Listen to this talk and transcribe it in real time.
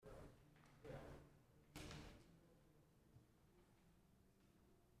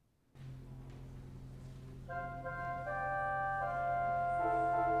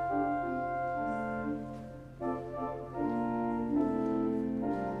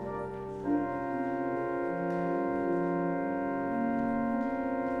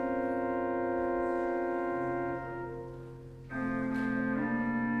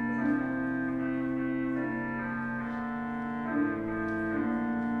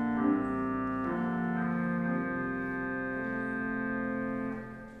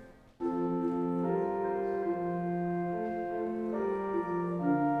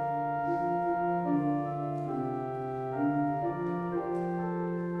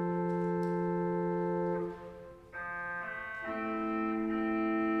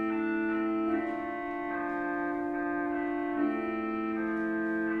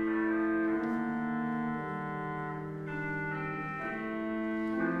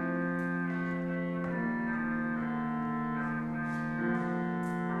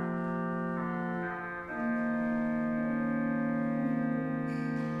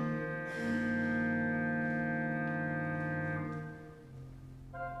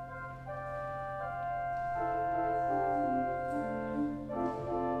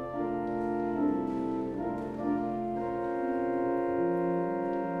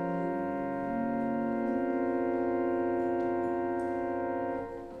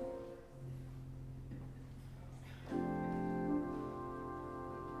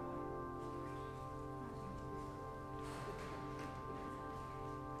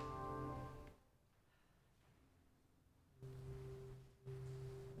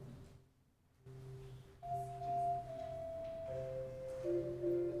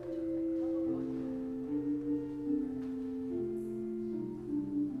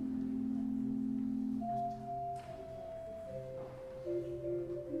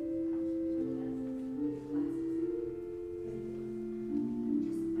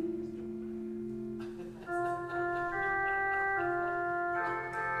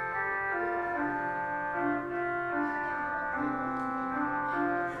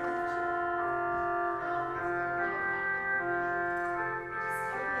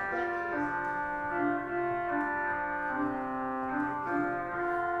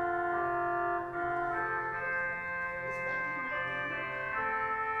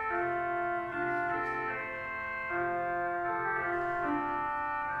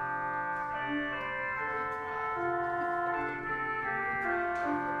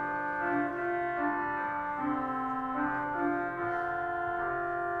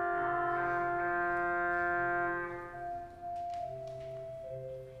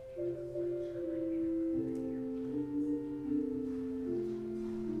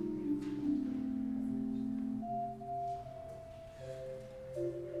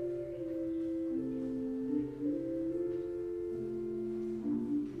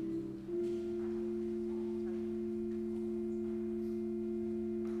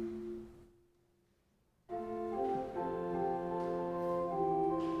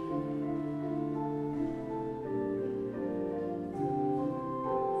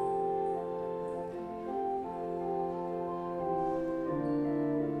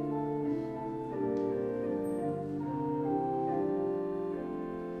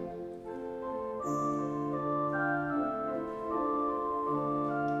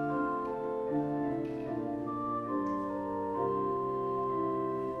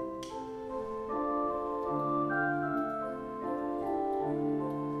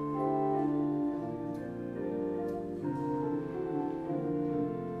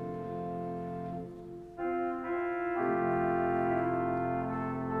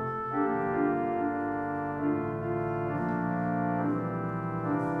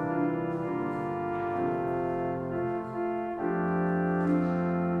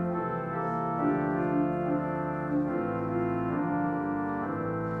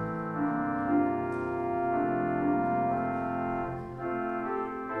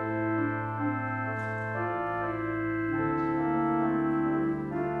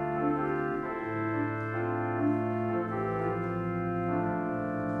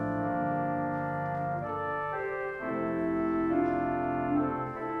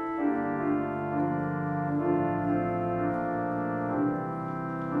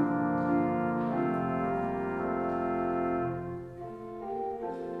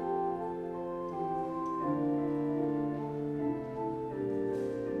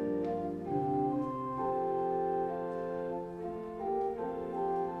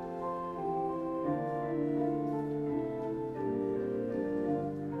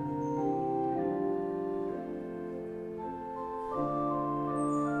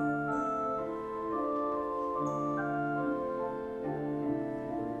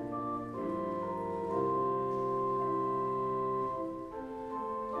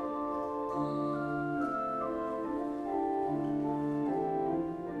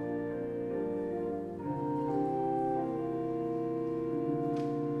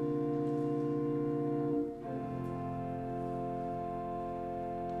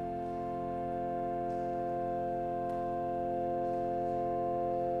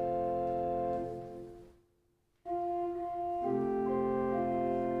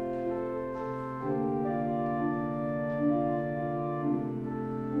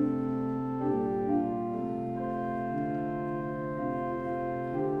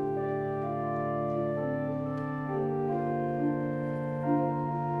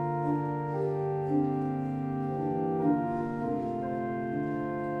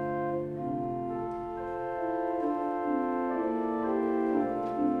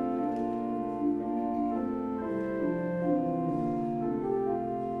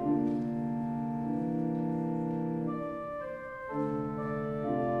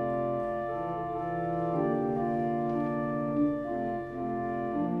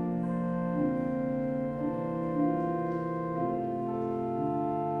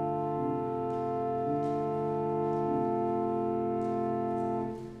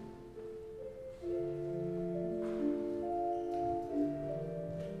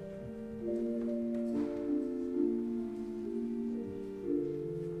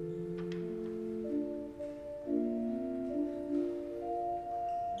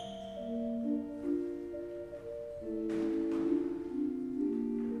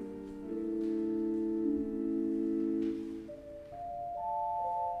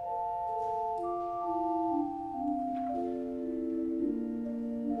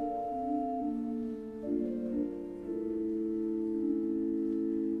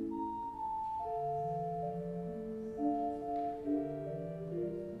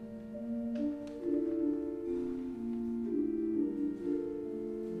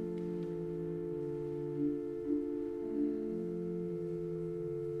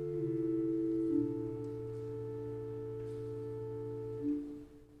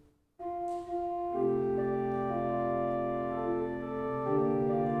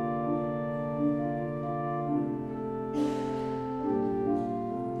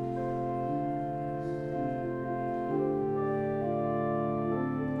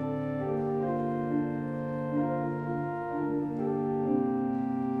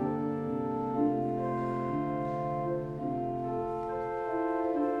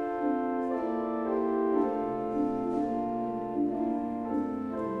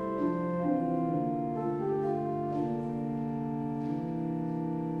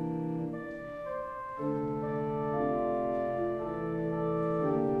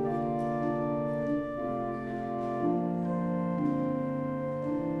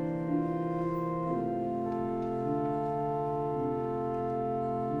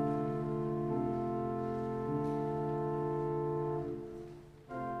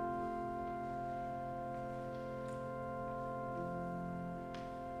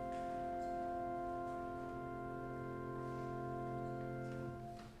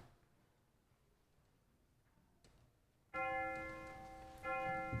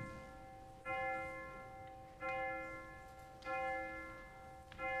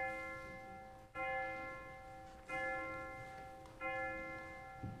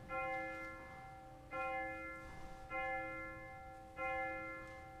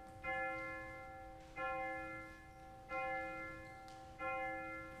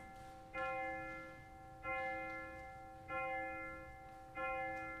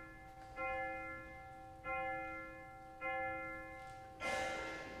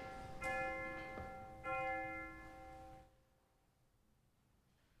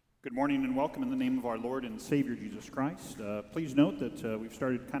Good morning and welcome in the name of our Lord and Savior Jesus Christ. Please note that we've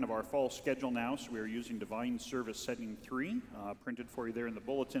started kind of our fall schedule now, so we are using Divine Service Setting 3, printed for you there in the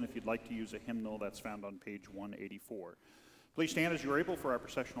bulletin. If you'd like to use a hymnal, that's found on page 184. Please stand as you are able for our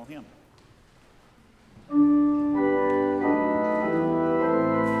processional hymn.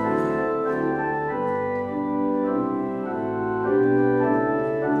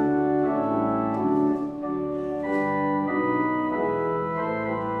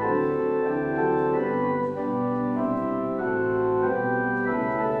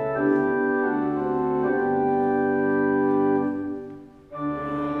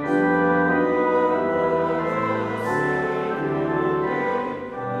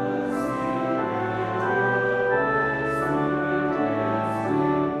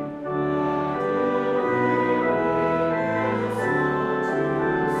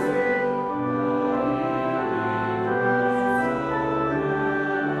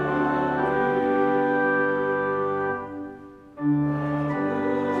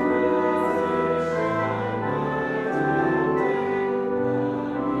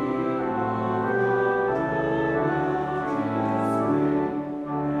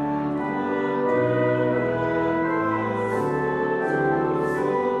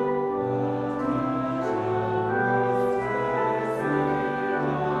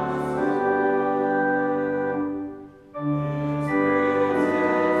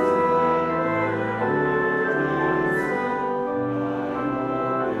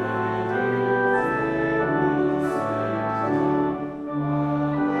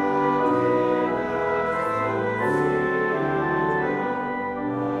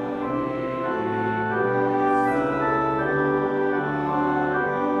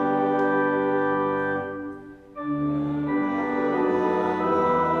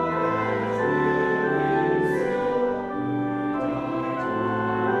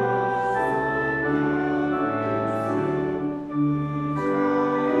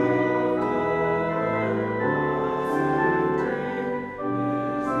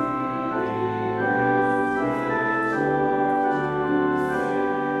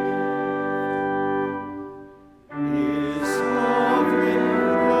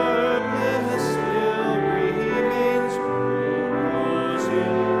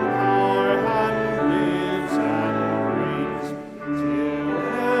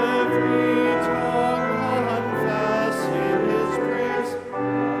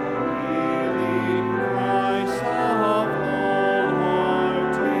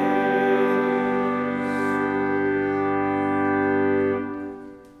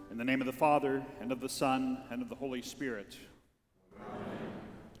 Father, and of the Son, and of the Holy Spirit. Amen.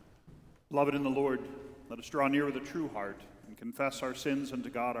 Beloved in the Lord, let us draw near with a true heart and confess our sins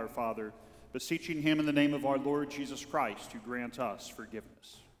unto God our Father, beseeching him in the name of our Lord Jesus Christ to grant us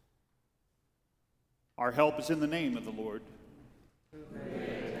forgiveness. Our help is in the name of the Lord.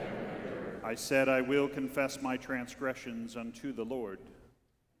 I said, I will confess my transgressions unto the Lord.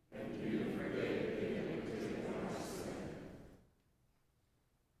 And you forgave the iniquity of my sin.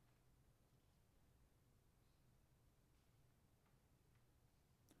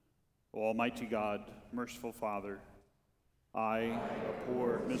 O Almighty God, merciful Father, I, a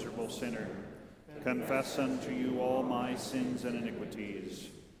poor, miserable sinner, confess unto you all my sins and iniquities,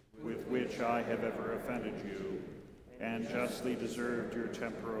 with which I have ever offended you, and justly deserved your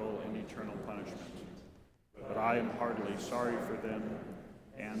temporal and eternal punishment. But I am heartily sorry for them,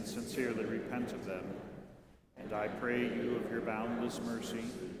 and sincerely repent of them, and I pray you of your boundless mercy,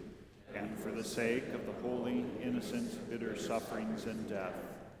 and for the sake of the holy, innocent, bitter sufferings and death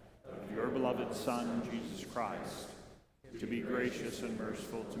of your beloved Son, Jesus Christ, to be gracious and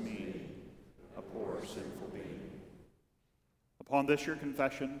merciful to me, a poor, sinful being. Upon this your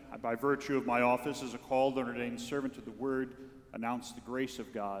confession, I, by virtue of my office as a called and ordained servant of the Word, announce the grace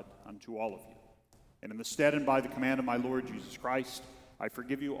of God unto all of you. And in the stead and by the command of my Lord Jesus Christ, I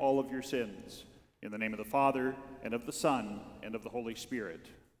forgive you all of your sins, in the name of the Father, and of the Son, and of the Holy Spirit.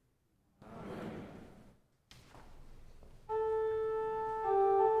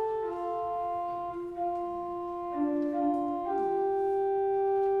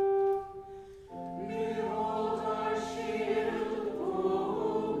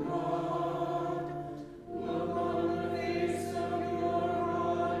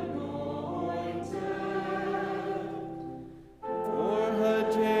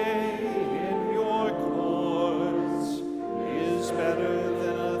 Better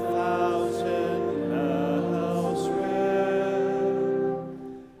than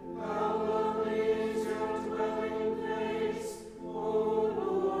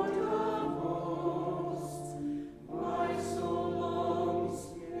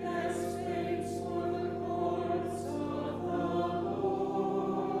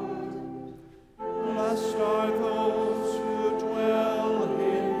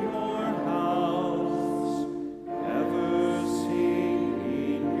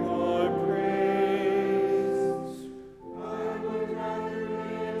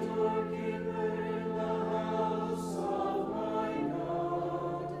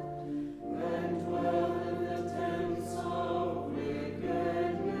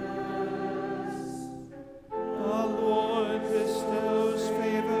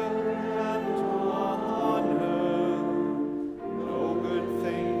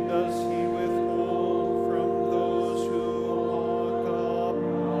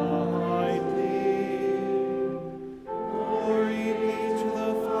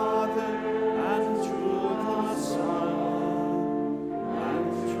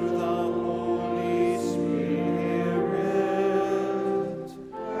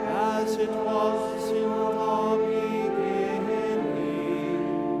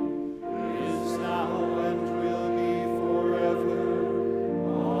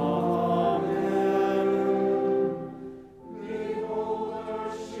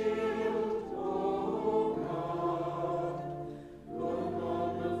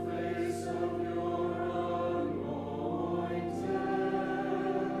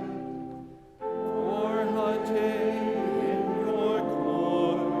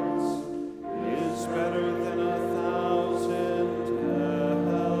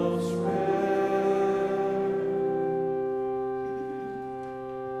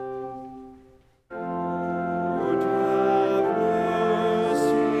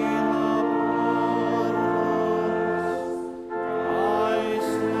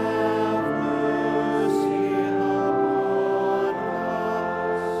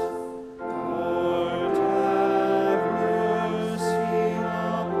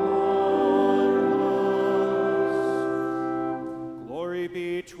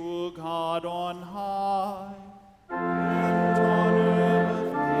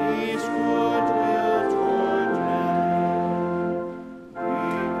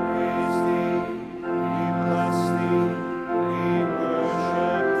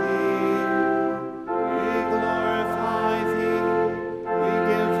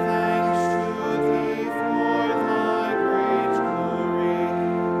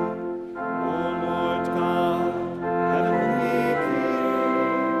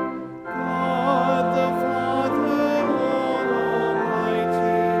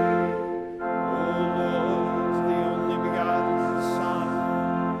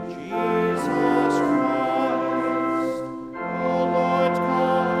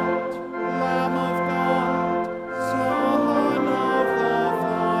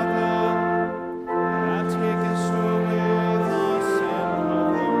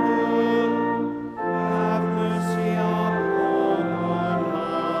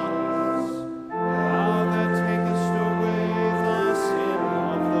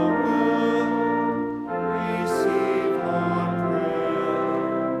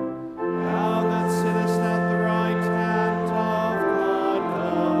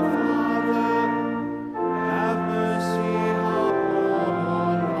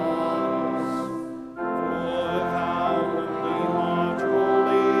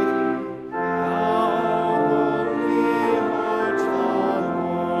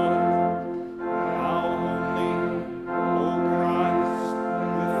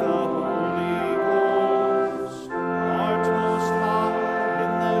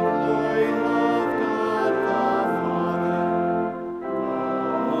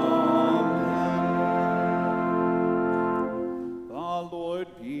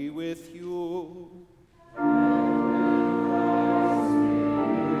with you.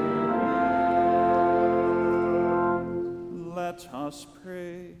 Let us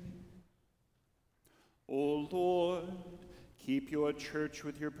pray. O Lord, keep your church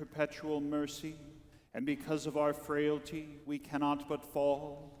with your perpetual mercy, and because of our frailty we cannot but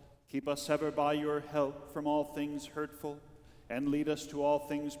fall. Keep us ever by your help from all things hurtful, and lead us to all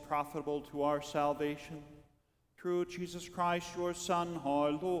things profitable to our salvation. Through Jesus Christ, your Son, our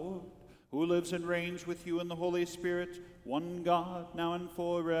Lord, who lives and reigns with you in the Holy Spirit, one God, now and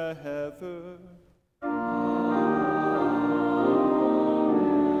forever.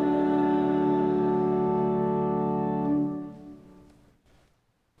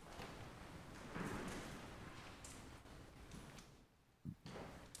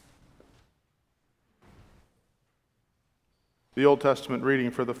 The Old Testament reading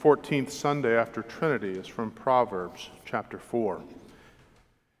for the 14th Sunday after Trinity is from Proverbs chapter 4.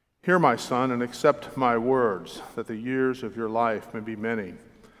 Hear, my son, and accept my words, that the years of your life may be many.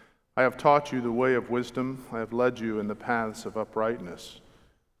 I have taught you the way of wisdom. I have led you in the paths of uprightness.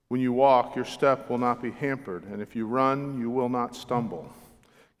 When you walk, your step will not be hampered, and if you run, you will not stumble.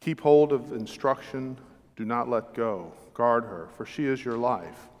 Keep hold of instruction. Do not let go. Guard her, for she is your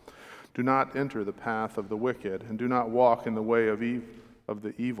life. Do not enter the path of the wicked, and do not walk in the way of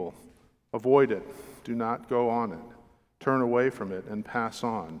the evil. Avoid it. Do not go on it. Turn away from it and pass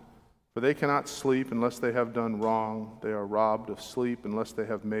on. For they cannot sleep unless they have done wrong. They are robbed of sleep unless they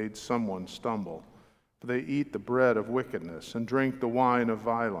have made someone stumble. For they eat the bread of wickedness and drink the wine of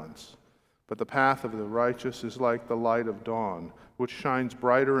violence. But the path of the righteous is like the light of dawn, which shines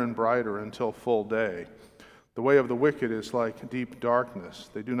brighter and brighter until full day. The way of the wicked is like deep darkness.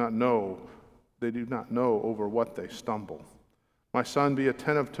 They do not know over what they stumble. My son, be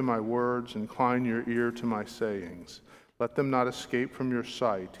attentive to my words, incline your ear to my sayings. Let them not escape from your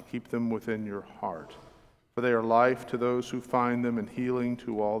sight. Keep them within your heart. For they are life to those who find them and healing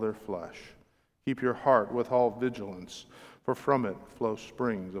to all their flesh. Keep your heart with all vigilance, for from it flow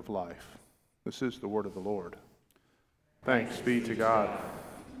springs of life. This is the word of the Lord. Thanks be to God.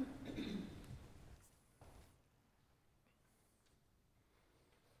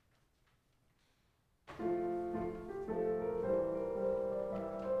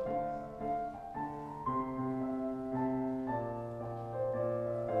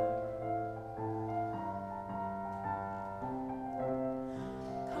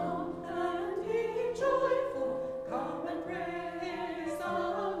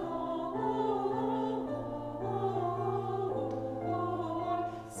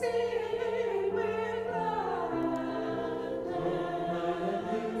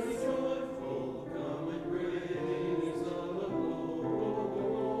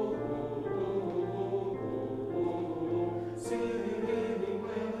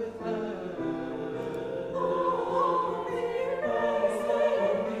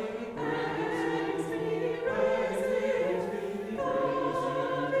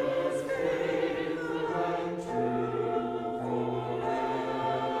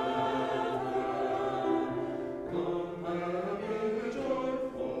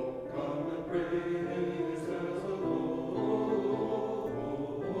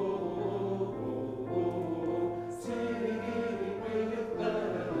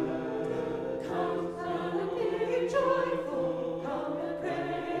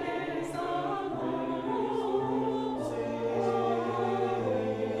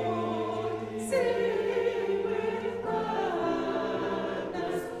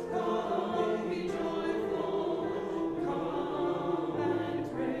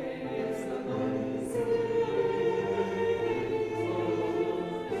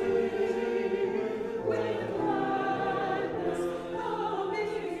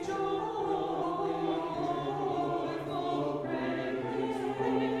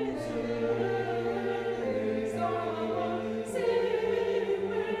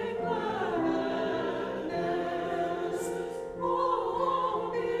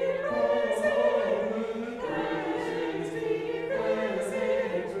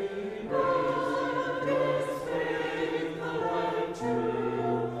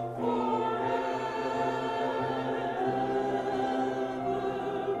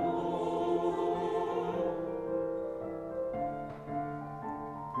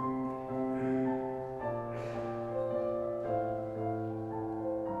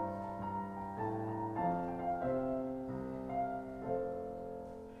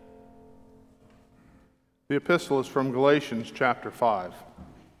 The epistle is from Galatians chapter 5.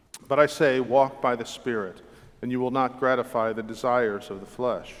 But I say, walk by the Spirit, and you will not gratify the desires of the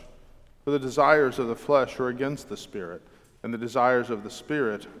flesh. For the desires of the flesh are against the Spirit, and the desires of the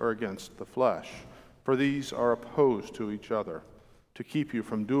Spirit are against the flesh. For these are opposed to each other, to keep you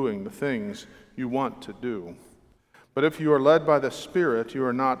from doing the things you want to do. But if you are led by the Spirit, you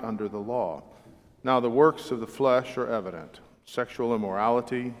are not under the law. Now the works of the flesh are evident: sexual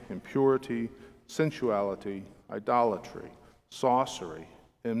immorality, impurity, sensuality, idolatry, sorcery,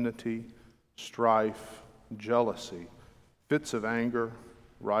 enmity, strife, jealousy, fits of anger,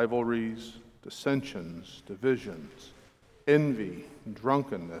 rivalries, dissensions, divisions, envy,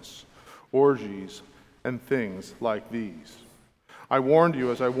 drunkenness, orgies, and things like these. I warned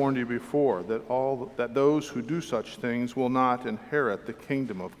you, as I warned you before, that those who do such things will not inherit the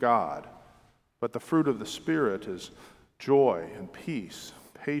kingdom of God. But the fruit of the Spirit is joy and peace,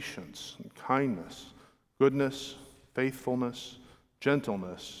 patience and kindness, goodness, faithfulness,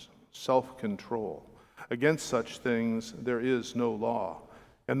 gentleness, self-control. Against such things there is no law.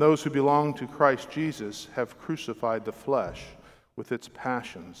 And those who belong to Christ Jesus have crucified the flesh with its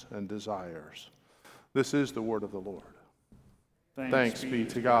passions and desires. This is the word of the Lord. Thanks be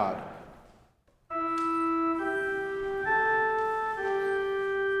to God.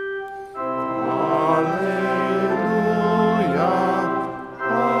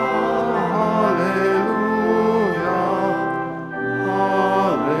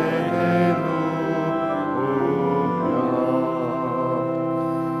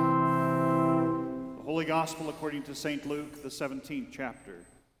 Gospel according to St. Luke, the 17th chapter.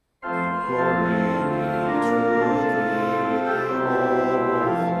 Glory be to thee.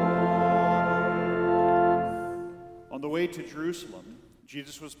 On the way to Jerusalem,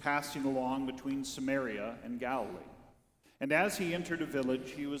 Jesus was passing along between Samaria and Galilee. And as he entered a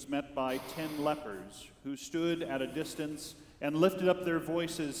village, he was met by 10 lepers who stood at a distance and lifted up their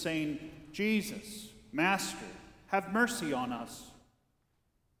voices, saying, "Jesus, Master, have mercy on us."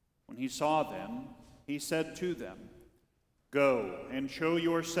 When he saw them, he said to them, "Go and show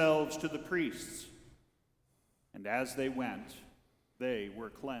yourselves to the priests." And as they went, they were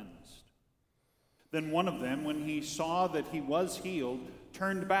cleansed. Then one of them, when he saw that he was healed,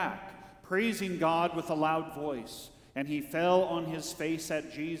 turned back, praising God with a loud voice, and he fell on his face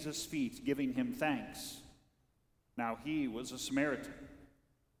at Jesus' feet, giving him thanks. Now he was a Samaritan.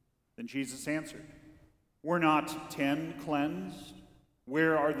 Then Jesus answered, "Were not 10 cleansed?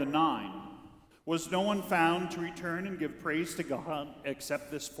 Where are the 9? Was no one found to return and give praise to God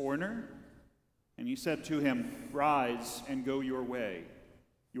except this foreigner?" And he said to him, "Rise and go your way.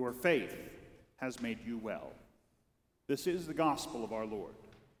 Your faith has made you well." This is the gospel of our Lord.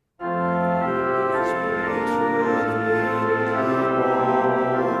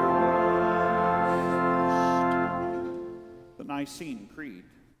 The Nicene Creed.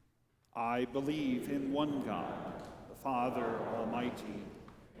 I believe in one God, the Father Almighty,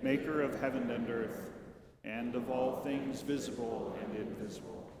 maker of heaven and earth, and of all things visible and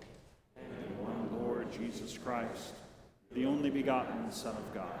invisible, and in one Lord Jesus Christ, the only begotten Son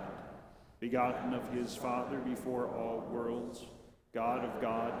of God, begotten of his Father before all worlds, God of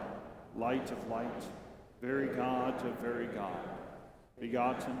God, light of light, very God of very God,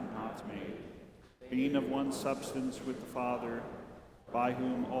 begotten, not made, being of one substance with the Father, by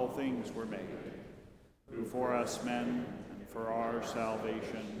whom all things were made, who for us men and for our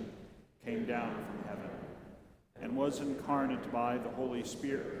salvation came down from heaven, and was incarnate by the Holy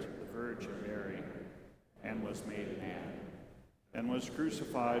Spirit, the Virgin Mary, and was made man, and was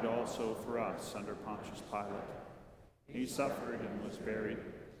crucified also for us under Pontius Pilate. He suffered and was buried,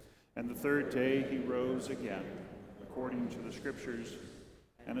 and the third day he rose again, according to the Scriptures,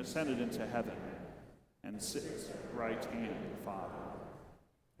 and ascended into heaven, and sits at the right hand of the Father.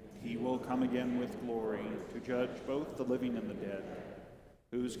 He will come again with glory to judge both the living and the dead,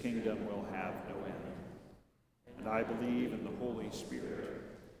 whose kingdom will have no end. And I believe in the Holy Spirit,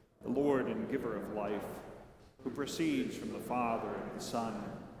 the Lord and giver of life, who proceeds from the Father and the Son,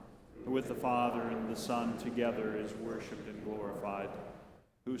 who with the Father and the Son together is worshipped and glorified,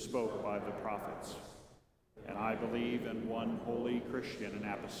 who spoke by the prophets. And I believe in one holy Christian and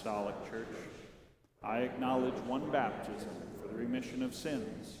apostolic church. I acknowledge one baptism for the remission of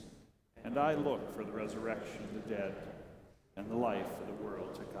sins, and I look for the resurrection of the dead and the life of the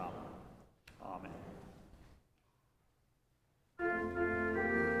world to come. Amen.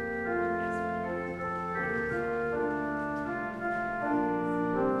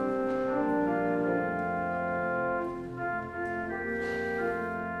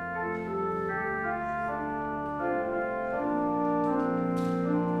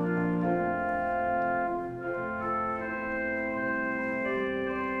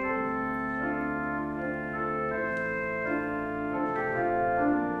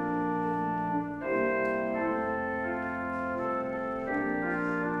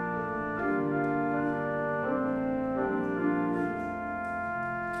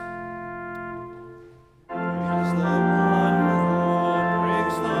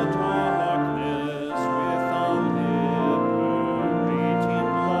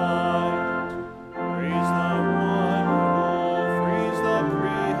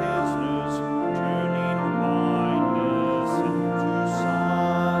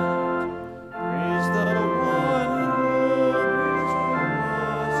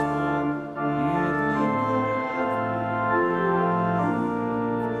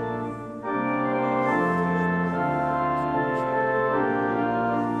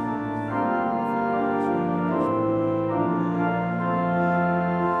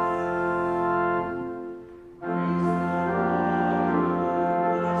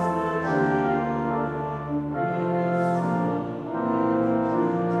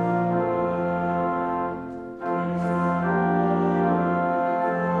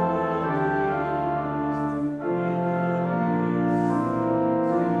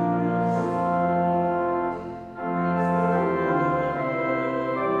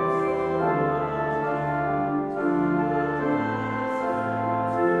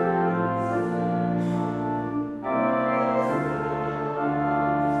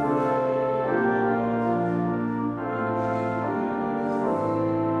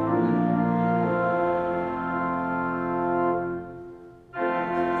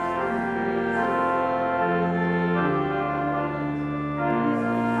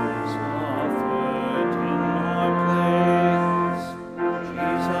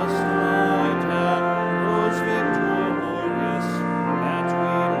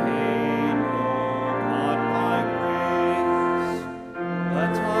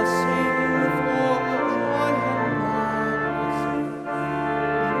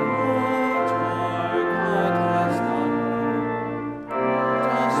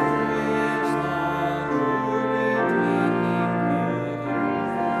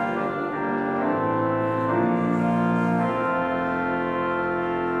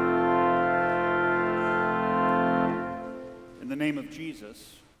 name of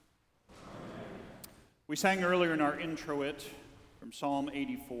Jesus. We sang earlier in our introit from Psalm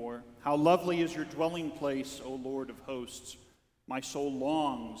 84, "How lovely is your dwelling place, O Lord of hosts. My soul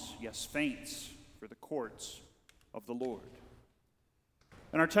longs, yes, faints, for the courts of the Lord."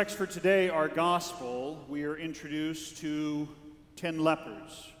 In our text for today, our gospel, we are introduced to 10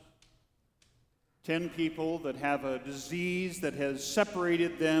 lepers. 10 people that have a disease that has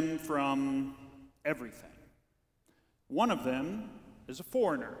separated them from everything. One of them is a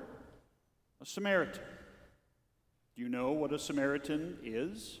foreigner, a Samaritan. Do you know what a Samaritan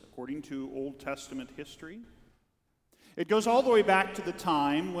is, according to Old Testament history? It goes all the way back to the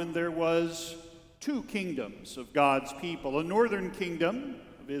time when there was two kingdoms of God's people, a northern kingdom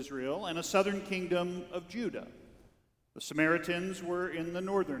of Israel and a southern kingdom of Judah. The Samaritans were in the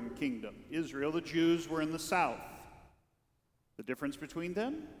northern kingdom. Israel, the Jews, were in the south. The difference between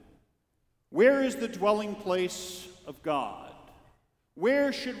them? Where is the dwelling place of God?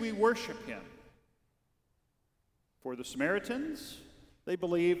 Where should we worship him? For the Samaritans, they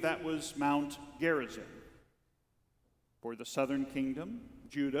believed that was Mount Gerizim. For the southern kingdom,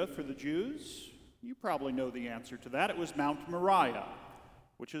 Judah, for the Jews, you probably know the answer to that. It was Mount Moriah,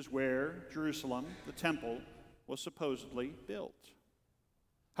 which is where Jerusalem, the temple, was supposedly built.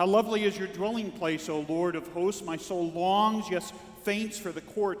 How lovely is your dwelling place, O Lord of hosts. My soul longs, yes, faints for the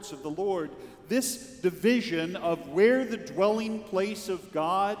courts of the Lord. This division of where the dwelling place of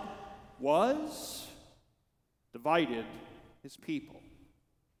God was divided his people.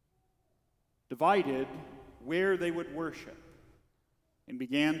 Divided where they would worship, and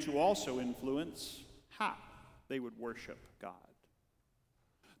began to also influence how they would worship God.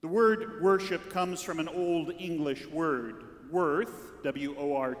 The word worship comes from an Old English word, worth,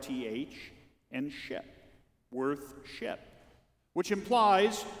 W-O-R-T-H, and ship, worth-ship, which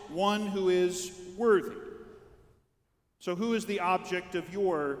implies one who is worthy. So who is the object of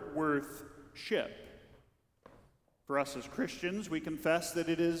your worth-ship? For us as Christians, we confess that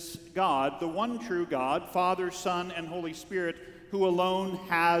it is God, the one true God, Father, Son, and Holy Spirit, who alone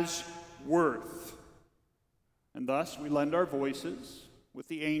has worth. And thus we lend our voices with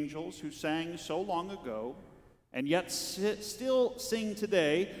the angels who sang so long ago, and yet still sing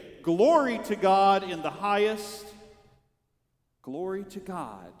today, "Glory to God in the highest, glory to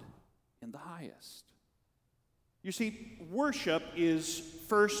God in the highest." You see, worship is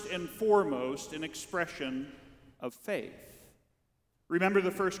first and foremost an expression of faith. Remember the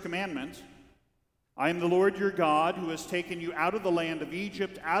first commandment, "I am the Lord your God who has taken you out of the land of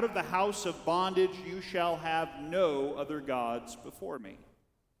Egypt, out of the house of bondage. You shall have no other gods before me."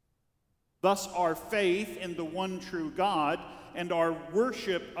 Thus our faith in the one true God and our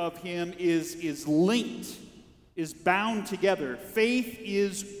worship of him is linked, is bound together. Faith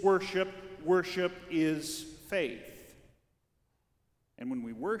is worship, worship is faith. And when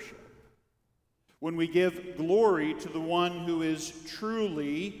we worship, when we give glory to the one who is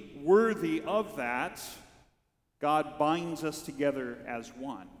truly worthy of that, God binds us together as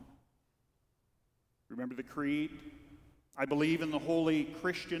one. Remember the creed? I believe in the holy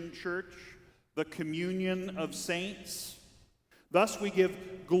Christian church, the communion of saints. Thus we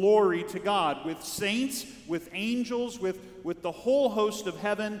give glory to God with saints, with angels, with the whole host of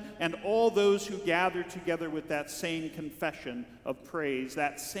heaven, and all those who gather together with that same confession of praise,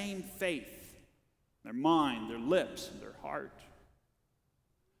 that same faith. Their mind, their lips, and their heart.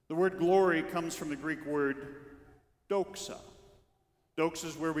 The word glory comes from the Greek word doxa. Doxa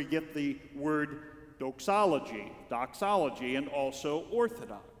is where we get the word doxology, and also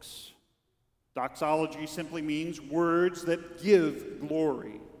orthodox. Doxology simply means words that give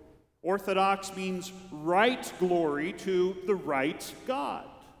glory. Orthodox means right glory to the right God.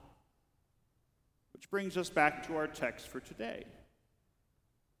 Which brings us back to our text for today.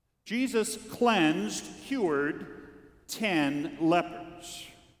 Jesus cured 10 lepers.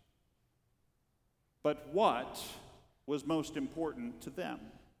 But what was most important to them?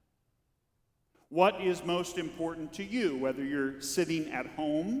 What is most important to you, whether you're sitting at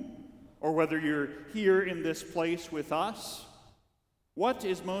home or whether you're here in this place with us? What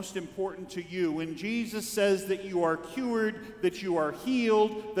is most important to you when Jesus says that you are cured, that you are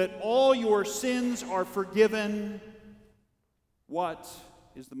healed, that all your sins are forgiven? What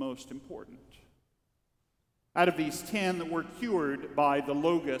is the most important? Out of these 10 that were cured by the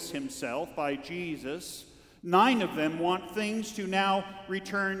Logos himself, by Jesus, 9 of them want things to now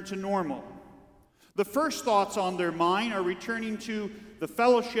return to normal. The first thoughts on their mind are returning to the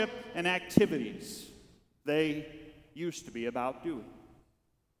fellowship and activities they used to be about doing.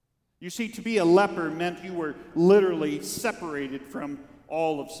 You see, to be a leper meant you were literally separated from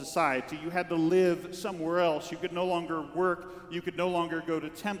all of society. You had to live somewhere else. You could no longer work. You could no longer go to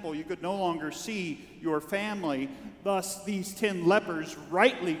temple. You could no longer see your family. Thus, these 10 lepers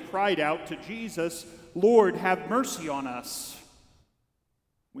rightly cried out to Jesus, "Lord, have mercy on us.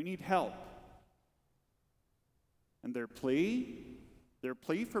 We need help." And their plea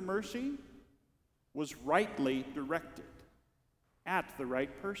for mercy was rightly directed at the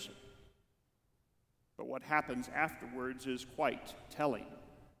right person. But what happens afterwards is quite telling.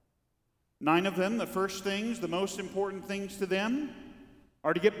 9 of them, the first things, the most important things to them,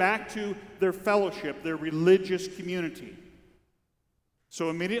 are to get back to their fellowship, their religious community. So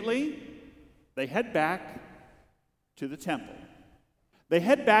immediately, they head back to the temple. They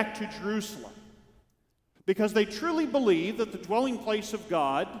head back to Jerusalem because they truly believe that the dwelling place of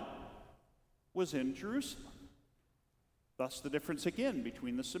God was in Jerusalem. Thus the difference again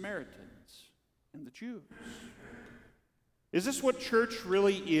between the Samaritans and the Jews. Is this what church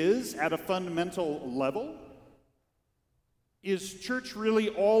really is at a fundamental level? Is church really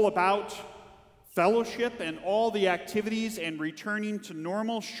all about fellowship and all the activities and returning to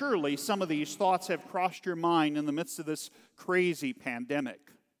normal? Surely some of these thoughts have crossed your mind in the midst of this crazy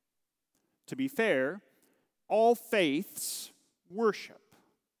pandemic. To be fair, all faiths worship.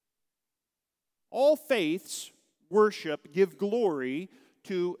 All faiths worship, give glory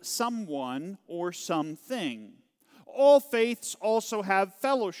to someone or something. All faiths also have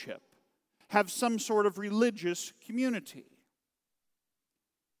fellowship, have some sort of religious community.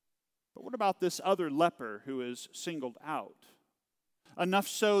 But what about this other leper who is singled out? Enough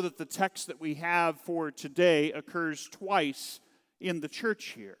so that the text that we have for today occurs twice in the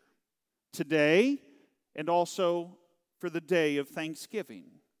church here. Today and also for the day of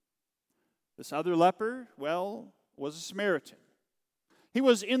Thanksgiving. This other leper, was a Samaritan. He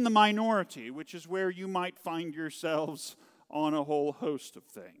was in the minority, which is where you might find yourselves on a whole host of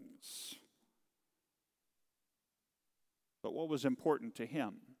things. But what was important to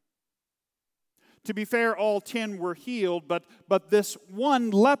him? To be fair, all 10 were healed, but this one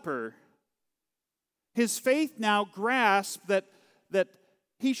leper, his faith now grasped that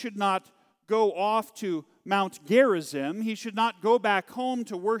he should not go off to Mount Gerizim. He should not go back home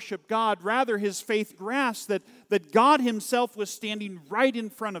to worship God. Rather, his faith grasped that God himself was standing right in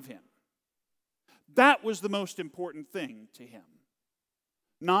front of him. That was the most important thing to him,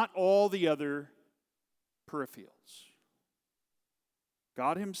 not all the other peripherals.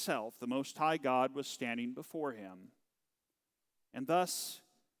 God himself, the Most High God, was standing before him. And thus,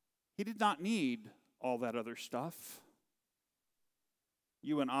 he did not need all that other stuff.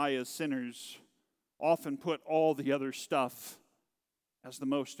 You and I, as sinners, often put all the other stuff as the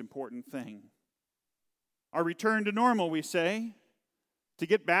most important thing. Our return to normal, we say, to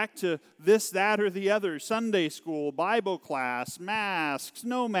get back to this, that, or the other, Sunday school, Bible class, masks,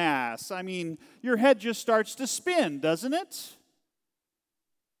 no masks. I mean, your head just starts to spin, doesn't it?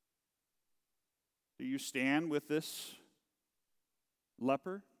 Do you stand with this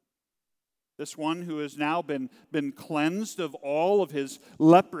leper? This one who has now been cleansed of all of his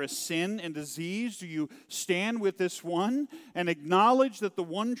leprous sin and disease? Do you stand with this one and acknowledge that the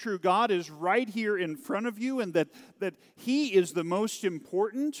one true God is right here in front of you and that he is the most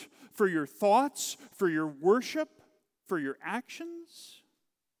important for your thoughts, for your worship, for your actions?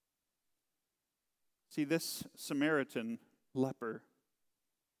 See, this Samaritan leper,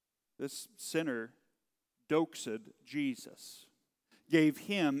 this sinner, doxed Jesus, gave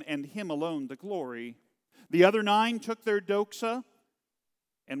him and him alone the glory. The other 9 took their doxa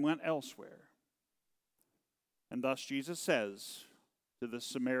and went elsewhere. And thus Jesus says to the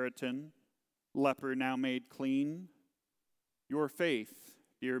Samaritan leper now made clean, "Your faith,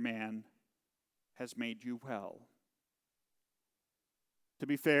 dear man, has made you well." To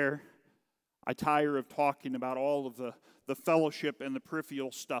be fair, I tire of talking about all of the fellowship and the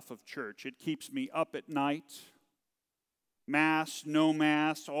peripheral stuff of church. It keeps me up at night. Mass, no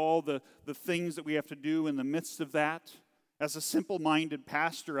mass, all the things that we have to do in the midst of that. As a simple-minded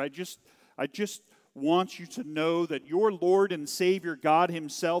pastor, I just want you to know that your Lord and Savior, God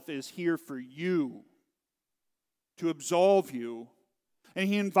himself, is here for you, to absolve you. And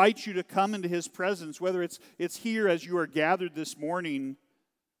he invites you to come into his presence, whether it's here as you are gathered this morning,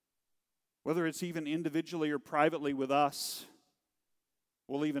 whether it's even individually or privately with us.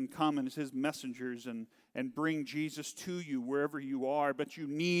 We'll even come as his messengers and bring Jesus to you wherever you are. But you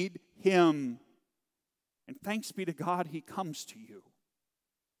need him. And thanks be to God, he comes to you.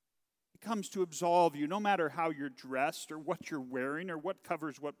 He comes to absolve you, no matter how you're dressed or what you're wearing or what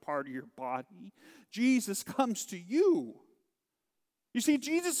covers what part of your body. Jesus comes to you. You see,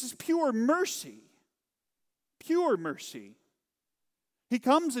 Jesus is pure mercy. Pure mercy. He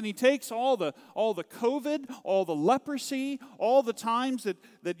comes and he takes all the COVID, all the leprosy, all the times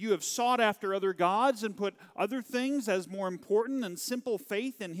that you have sought after other gods and put other things as more important than simple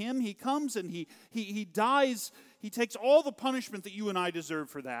faith in him. He comes and he dies. He takes all the punishment that you and I deserve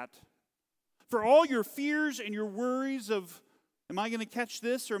for that. For all your fears and your worries of, am I going to catch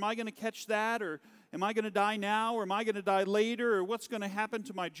this or am I going to catch that, or am I going to die now or am I going to die later, or what's going to happen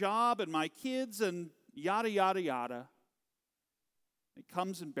to my job and my kids and yada, yada, yada. He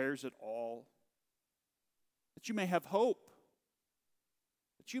comes and bears it all, that you may have hope,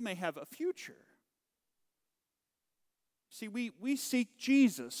 that you may have a future. See, we seek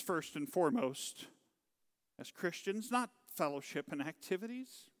Jesus first and foremost as Christians, not fellowship and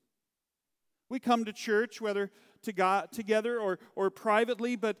activities. We come to church, whether together or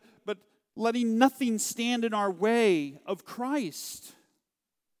privately, but letting nothing stand in our way of Christ.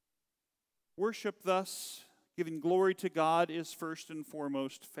 Worship thus, giving glory to God, is first and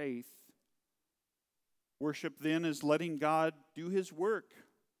foremost faith. Worship then is letting God do his work.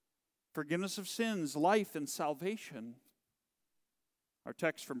 Forgiveness of sins, life, and salvation. Our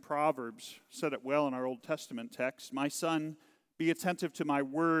text from Proverbs said it well in our Old Testament text. My son, be attentive to my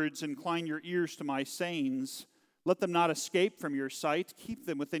words, incline your ears to my sayings. Let them not escape from your sight. Keep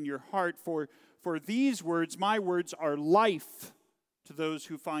them within your heart, for these words, my words, are life to those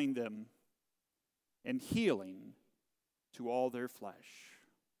who find them, and healing to all their flesh.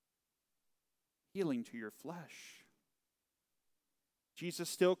 Healing to your flesh. Jesus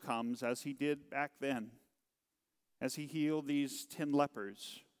still comes as he did back then, as he healed these 10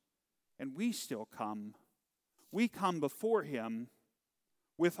 lepers. And we still come. We come before him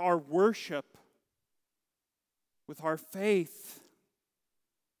with our worship, with our faith,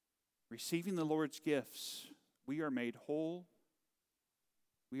 receiving the Lord's gifts. We are made whole.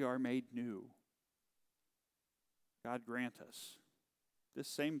 We are made new. God grant us this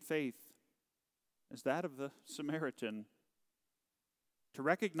same faith as that of the Samaritan, to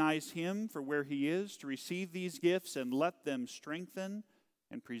recognize him for where he is, to receive these gifts and let them strengthen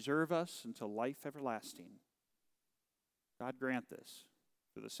and preserve us until life everlasting. God grant this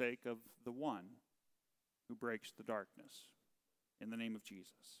for the sake of the one who breaks the darkness. In the name of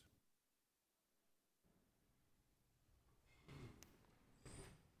Jesus.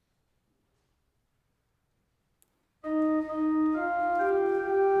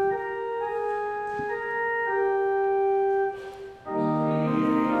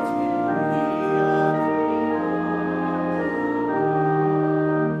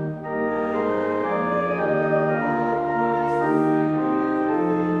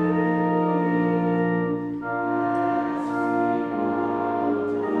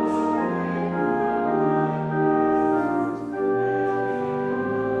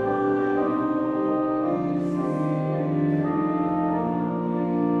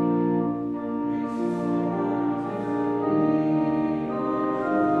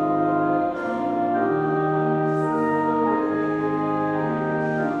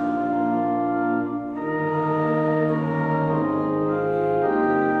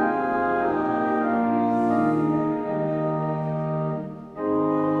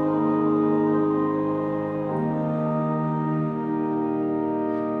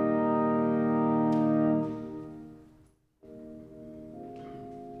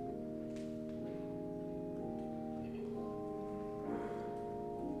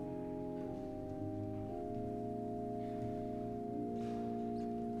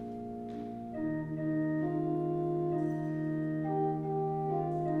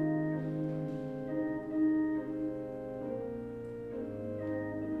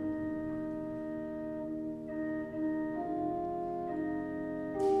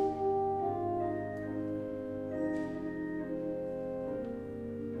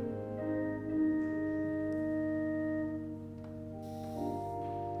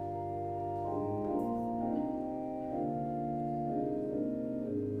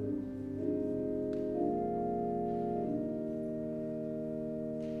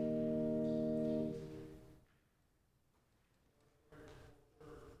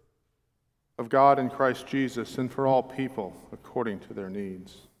 Of God in Christ Jesus, and for all people according to their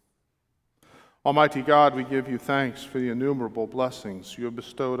needs. Almighty God, we give you thanks for the innumerable blessings you have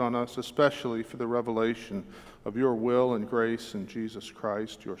bestowed on us, especially for the revelation of your will and grace in Jesus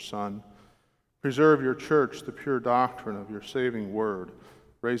Christ, your Son. Preserve your church, the pure doctrine of your saving word.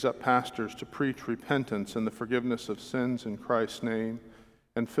 Raise up pastors to preach repentance and the forgiveness of sins in Christ's name,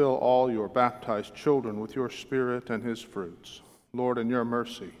 and fill all your baptized children with your Spirit and his fruits. Lord, in your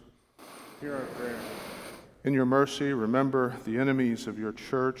mercy, hear our prayer. In your mercy, remember the enemies of your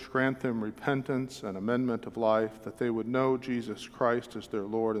church. Grant them repentance and amendment of life, that they would know Jesus Christ as their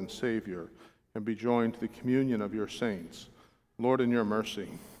Lord and Savior and be joined to the communion of your saints. Lord, in your mercy,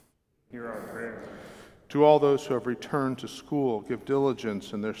 hear our prayer. to all those who have returned to school, give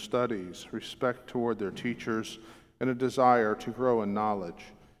diligence in their studies, respect toward their teachers, and a desire to grow in knowledge.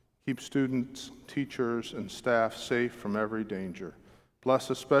 Keep students, teachers, and staff safe from every danger. Bless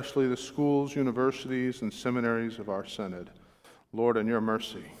especially the schools, universities, and seminaries of our Synod. Lord, in your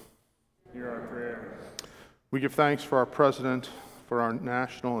mercy, hear our prayer. we give thanks for our president, for our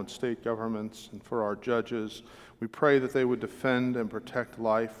national and state governments, and for our judges. We pray that they would defend and protect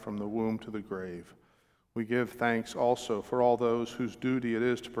life from the womb to the grave. We give thanks also for all those whose duty it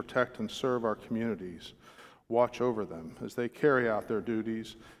is to protect and serve our communities. Watch over them as they carry out their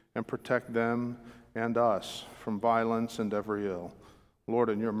duties and protect them and us from violence and every ill. Lord,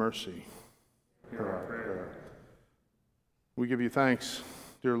 in your mercy, hear our prayer. We give you thanks,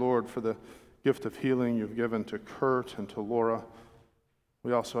 dear Lord, for the gift of healing you've given to Kurt and to Laura.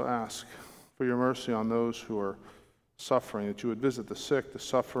 We also ask for your mercy on those who are suffering, that you would visit the sick, the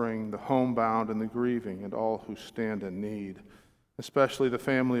suffering, the homebound, and the grieving, and all who stand in need, especially the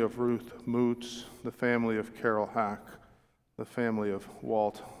family of Ruth Moots, the family of Carol Hack, the family of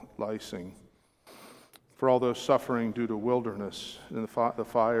Walt Lysing, for all those suffering due to wilderness, and the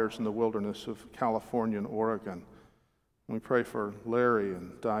fires in the wilderness of California and Oregon. We pray for Larry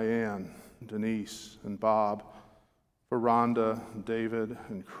and Diane, and Denise and Bob, for Rhonda, and David,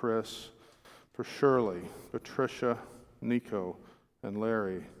 and Chris, for Shirley, Patricia, Nico, and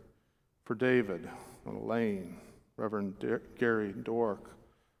Larry, for David and Elaine, Reverend Gary Dork,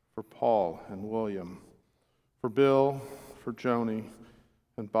 for Paul and William, for Bill, for Joni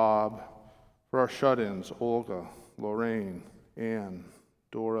and Bob, for our shut-ins, Olga, Lorraine, Ann,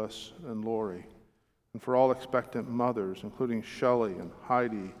 Doris, and Lori, and for all expectant mothers, including Shelley and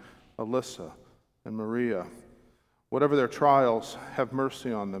Heidi, Alyssa, and Maria. Whatever their trials, have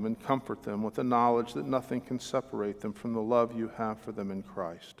mercy on them and comfort them with the knowledge that nothing can separate them from the love you have for them in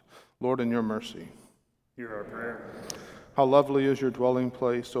Christ. Lord, in your mercy, hear our prayer. how lovely is your dwelling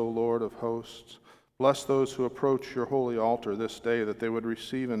place, O Lord of hosts. Bless those who approach your holy altar this day, that they would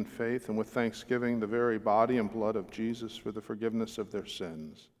receive in faith and with thanksgiving the very body and blood of Jesus for the forgiveness of their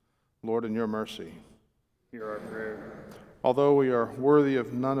sins. Lord, in your mercy, hear our prayer. although we are worthy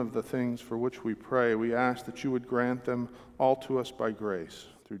of none of the things for which we pray, we ask that you would grant them all to us by grace,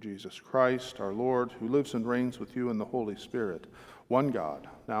 through Jesus Christ, our Lord, who lives and reigns with you in the Holy Spirit, one God,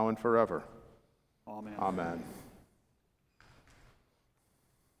 now and forever. Amen. Amen.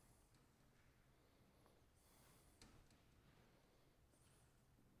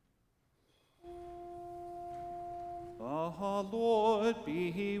 The Lord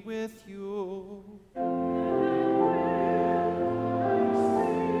be with you.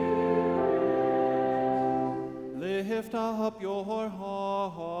 Lift up your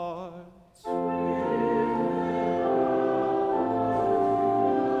hearts.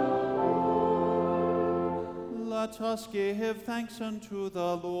 Let us give thanks unto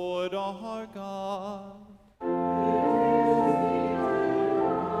the Lord our God.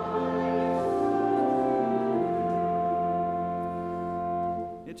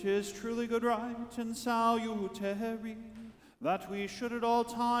 It is truly good, right, and salutary that we should at all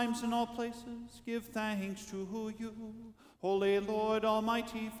times and all places give thanks to you, Holy Lord,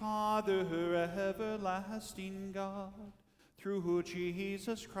 Almighty Father, everlasting God, through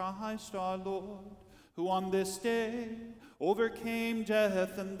Jesus Christ our Lord, who on this day overcame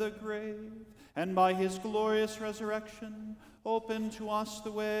death and the grave, and by his glorious resurrection opened to us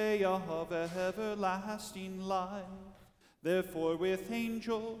the way of everlasting life. Therefore, with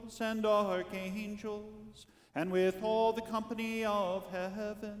angels and archangels, and with all the company of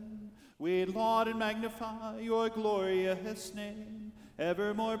heaven, we laud and magnify your glorious name,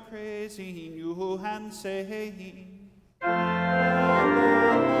 evermore praising you and saying,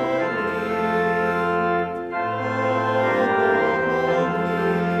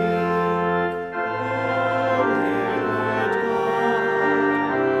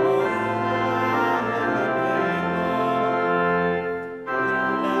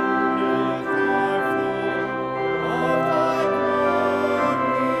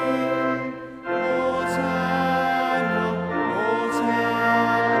 Hosanna,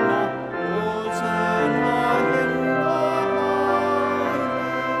 Hosanna in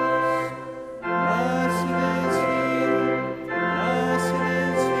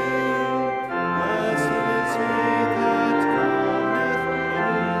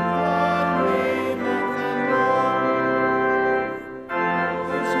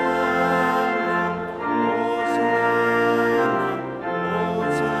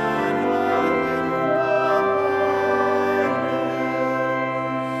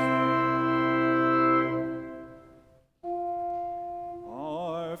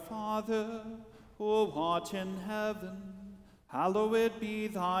Father, who art in heaven, hallowed be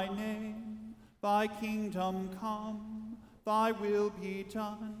thy name. Thy kingdom come, thy will be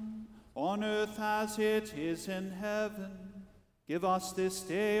done, on earth as it is in heaven. Give us this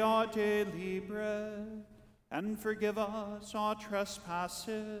day our daily bread, and forgive us our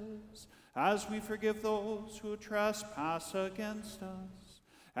trespasses, as we forgive those who trespass against us.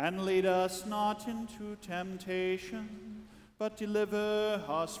 And lead us not into temptation, but deliver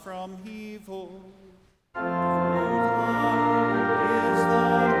us from evil. For thine is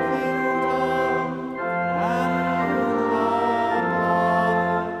the kingdom, and the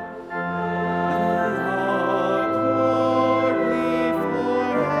power, and the glory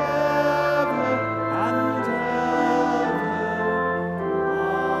forever and ever.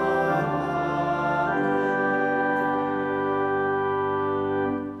 Amen.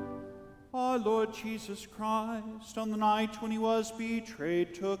 Our Lord Jesus Christ, on the night when he was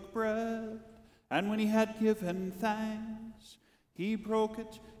betrayed, took bread, and when he had given thanks, he broke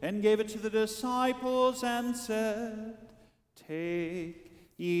it and gave it to the disciples and said, "Take,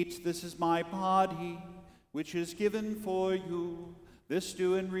 eat, this is my body, which is given for you. This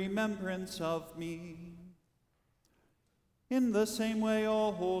do in remembrance of me." In the same way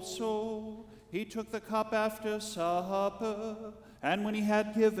also, he took the cup after supper, and when he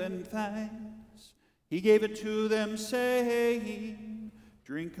had given thanks, he gave it to them, saying,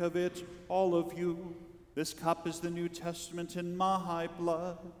 "Drink of it, all of you. This cup is the New Testament in my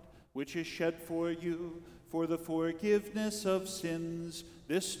blood, which is shed for you for the forgiveness of sins.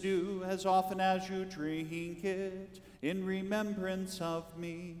 This do as often as you drink it in remembrance of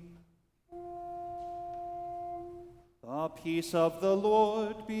me." The peace of the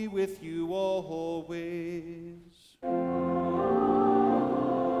Lord be with you always.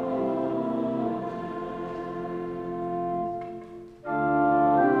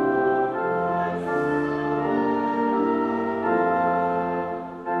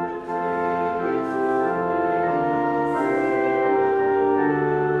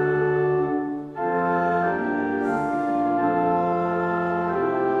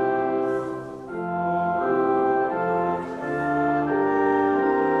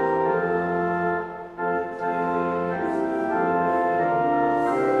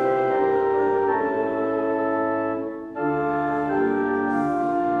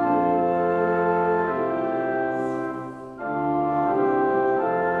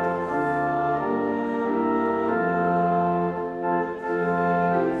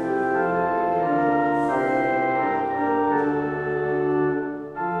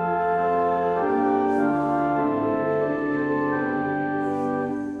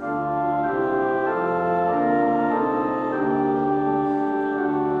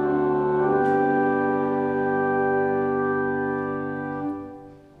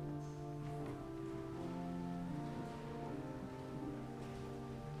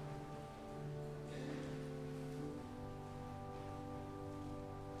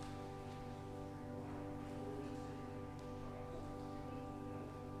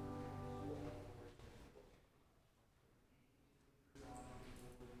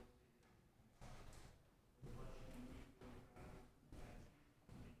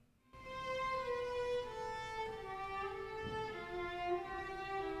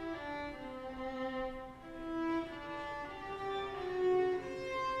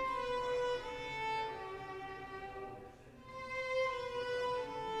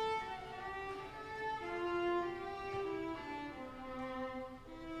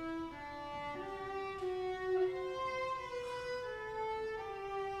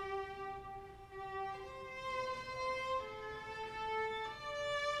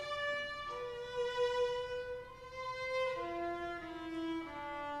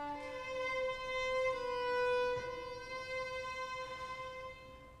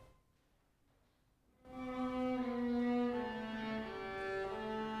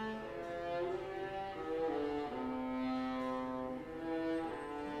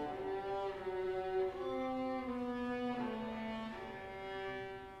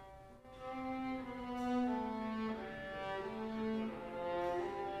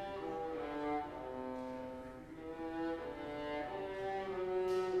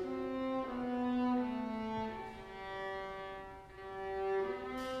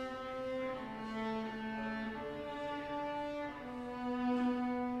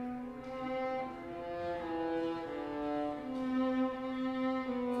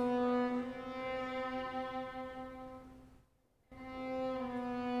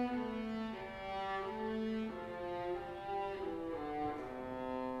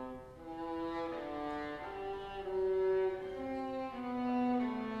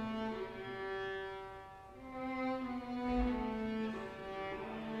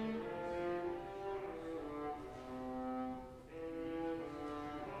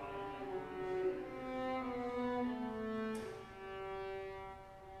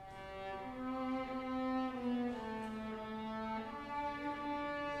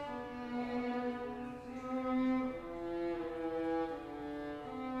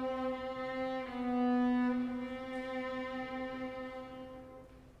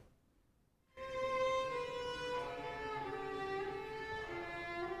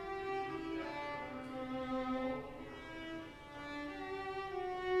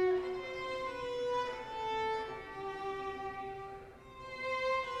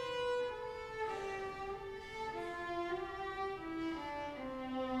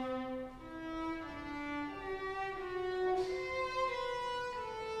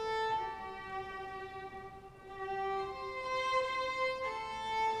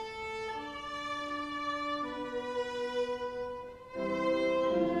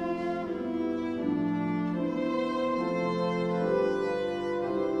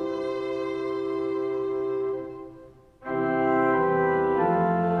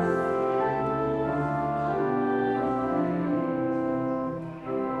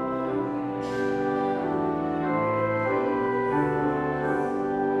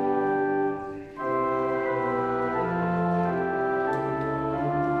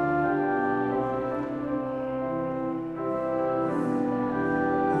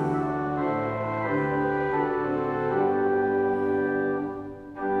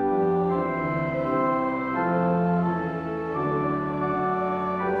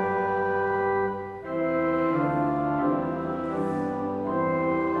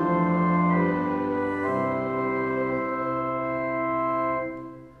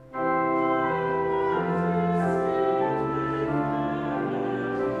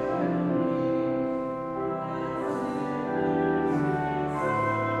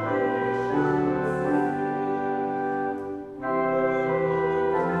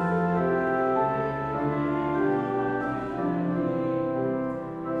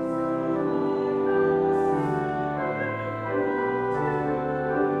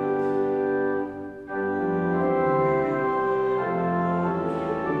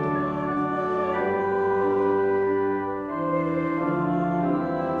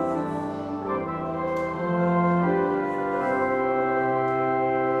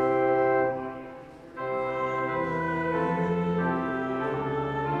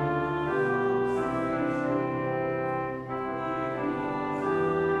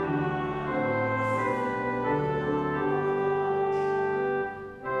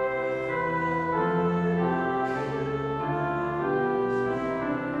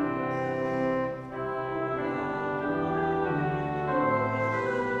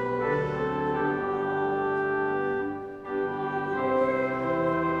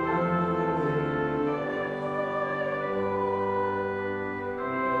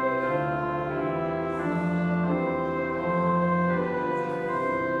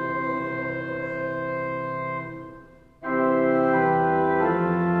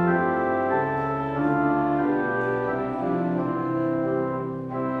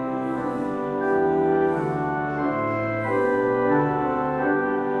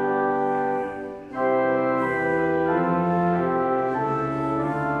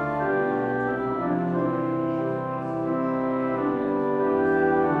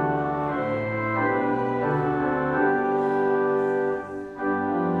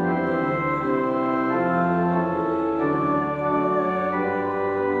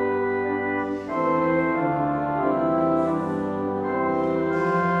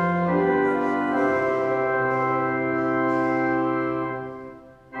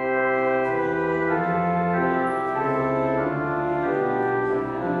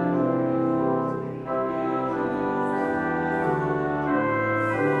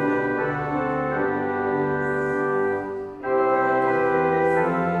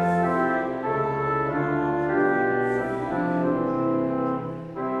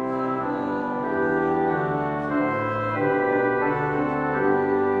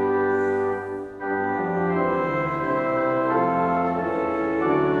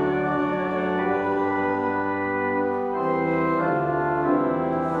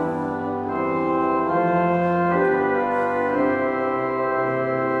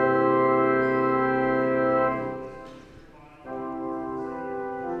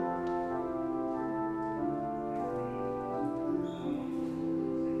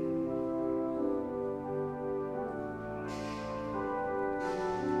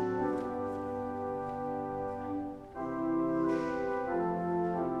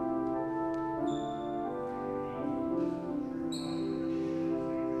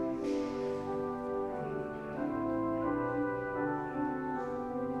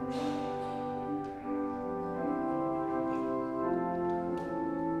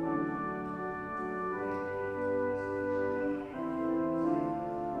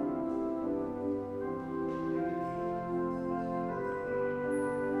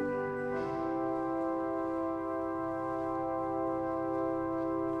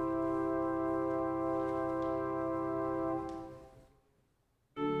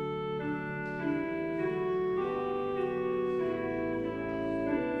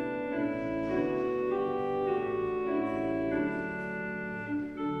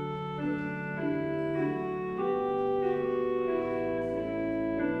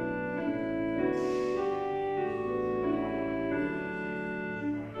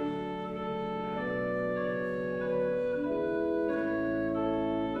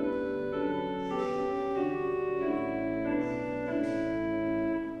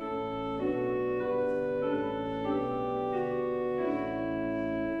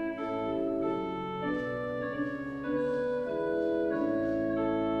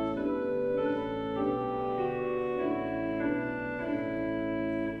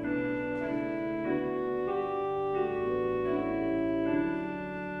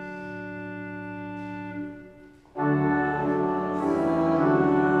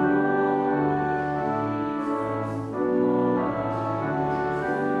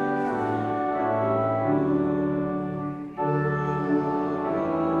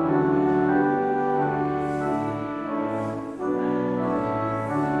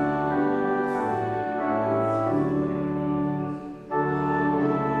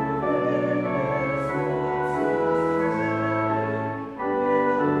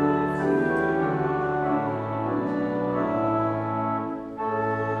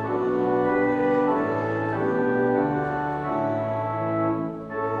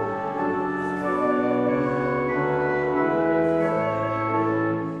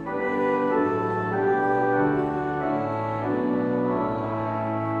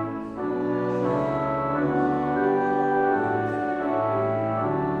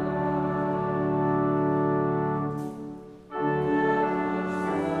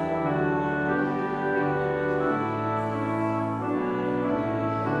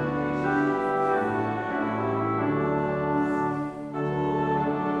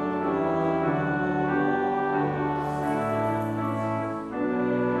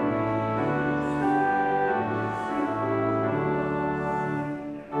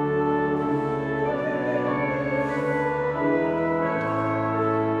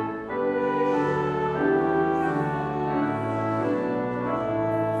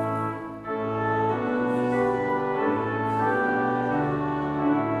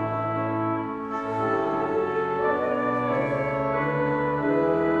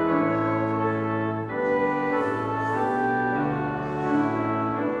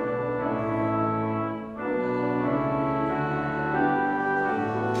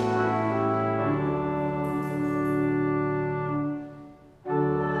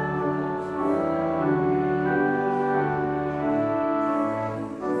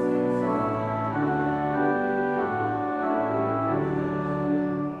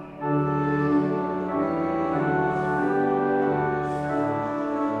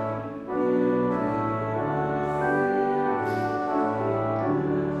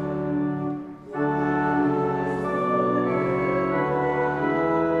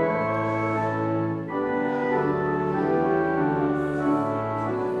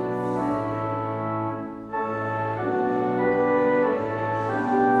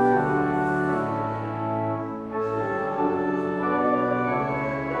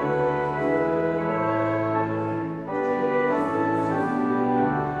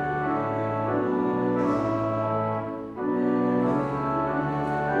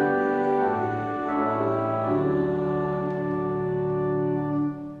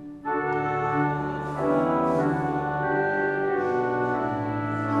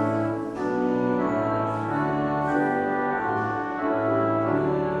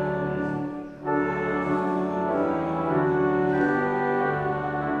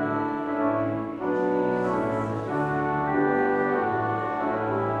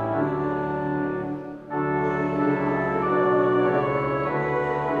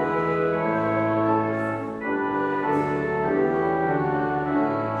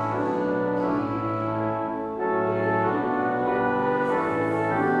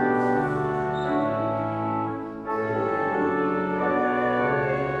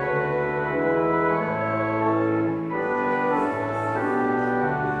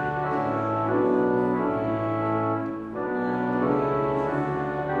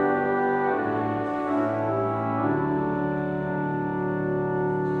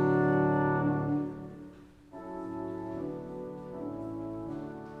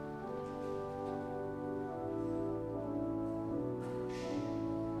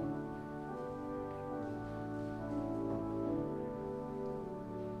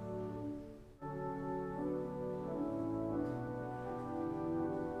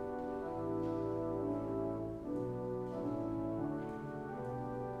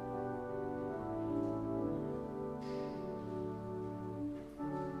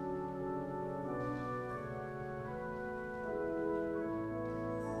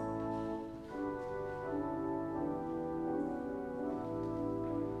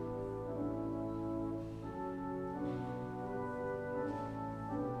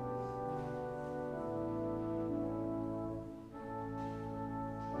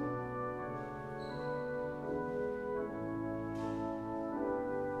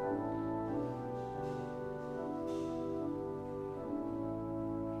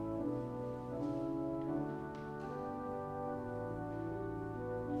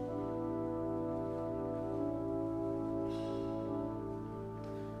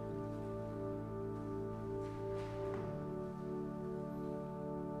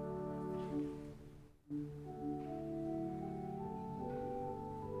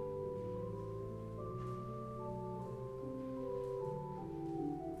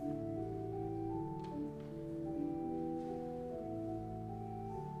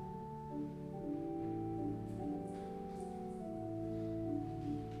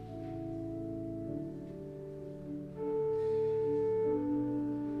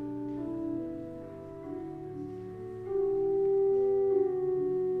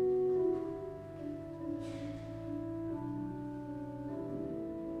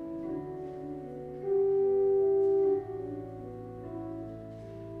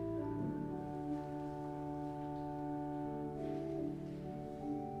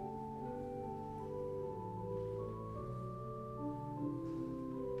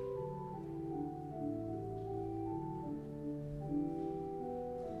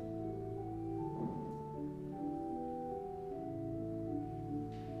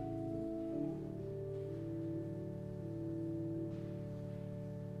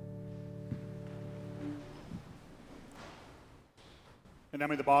 And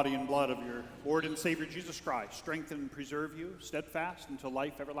now may the body and blood of your Lord and Savior Jesus Christ strengthen and preserve you, steadfast until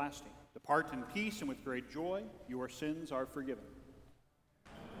life everlasting. Depart in peace and with great joy. Your sins are forgiven.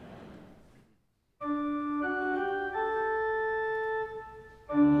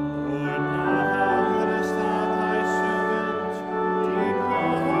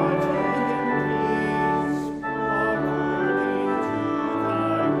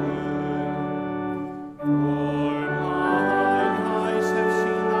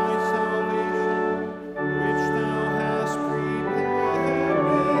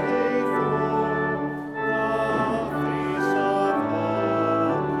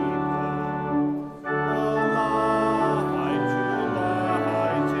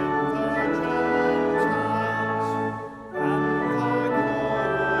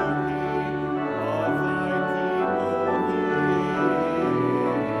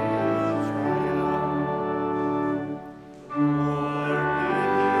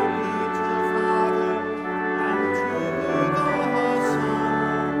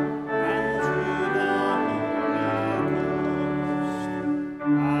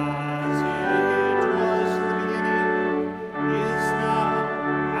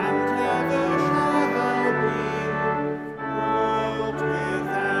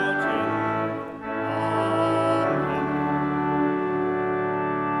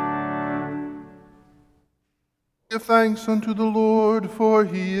 Give thanks unto the Lord, for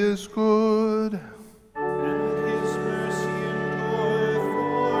he is good. And his mercy endureth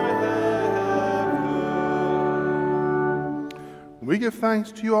forever. We give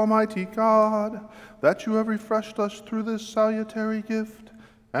thanks to you, Almighty God, that you have refreshed us through this salutary gift,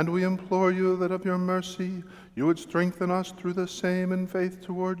 and we implore you that of your mercy you would strengthen us through the same in faith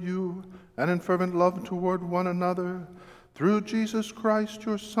toward you, and in fervent love toward one another, through Jesus Christ,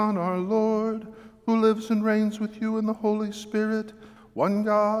 your Son, our Lord, who lives and reigns with you in the Holy Spirit, one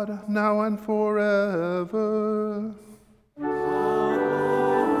God, now and forever. Amen.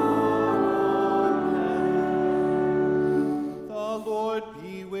 The Lord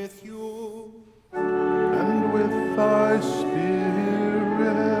be with you. And with thy spirit.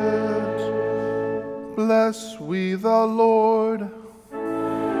 Bless we the Lord.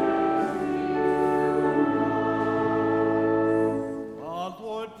 The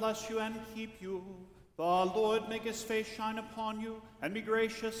Lord bless you and keep you. The Lord make his face shine upon you and be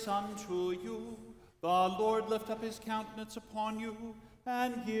gracious unto you. The Lord lift up his countenance upon you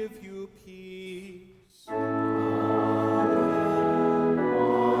and give you peace.